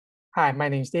Hi, my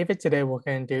name is David. Today we're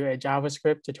going to do a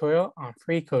JavaScript tutorial on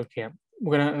freeCodeCamp.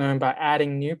 We're going to learn about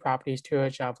adding new properties to a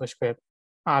JavaScript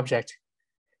object.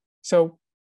 So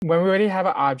when we already have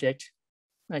an object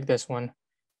like this one,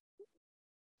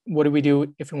 what do we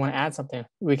do if we want to add something?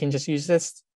 We can just use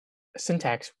this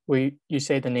syntax where you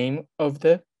say the name of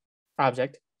the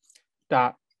object,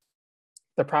 dot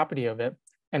the property of it,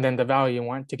 and then the value you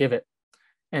want to give it.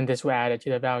 And this will add it to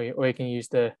the value, or you can use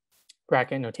the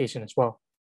bracket notation as well.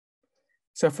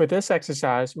 So for this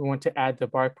exercise, we want to add the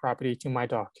bark property to my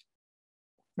dog.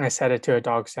 And I set it to a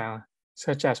dog sound,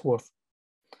 such as woof.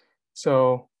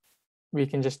 So we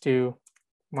can just do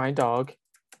my dog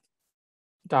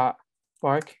dot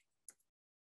bark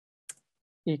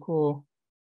equal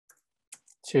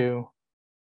to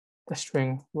the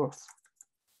string woof.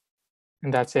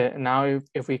 And that's it. And now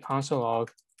if we console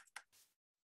log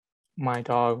my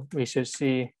dog, we should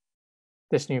see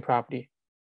this new property.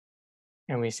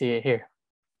 And we see it here.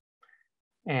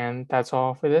 And that's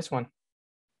all for this one.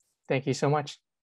 Thank you so much.